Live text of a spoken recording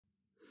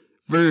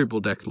Variable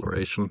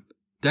declaration.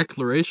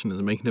 Declaration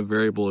is making a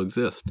variable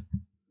exist.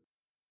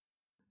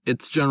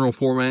 Its general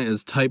format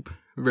is type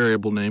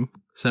variable name,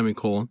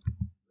 semicolon.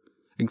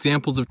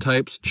 Examples of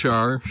types: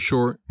 char,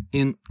 short,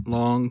 int,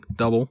 long,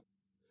 double.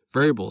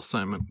 Variable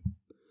assignment.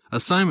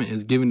 Assignment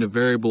is giving a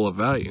variable a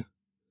value.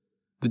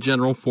 The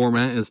general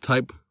format is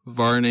type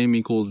var name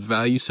equals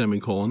value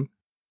semicolon.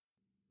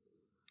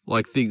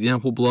 Like the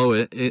example below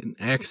it, int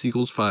x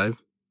equals 5.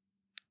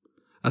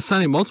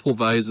 Assigning multiple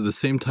values of the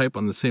same type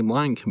on the same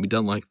line can be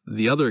done like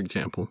the other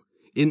example.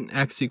 Int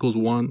x equals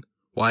 1,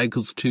 y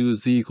equals 2,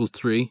 z equals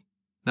 3.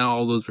 Now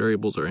all those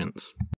variables are ints.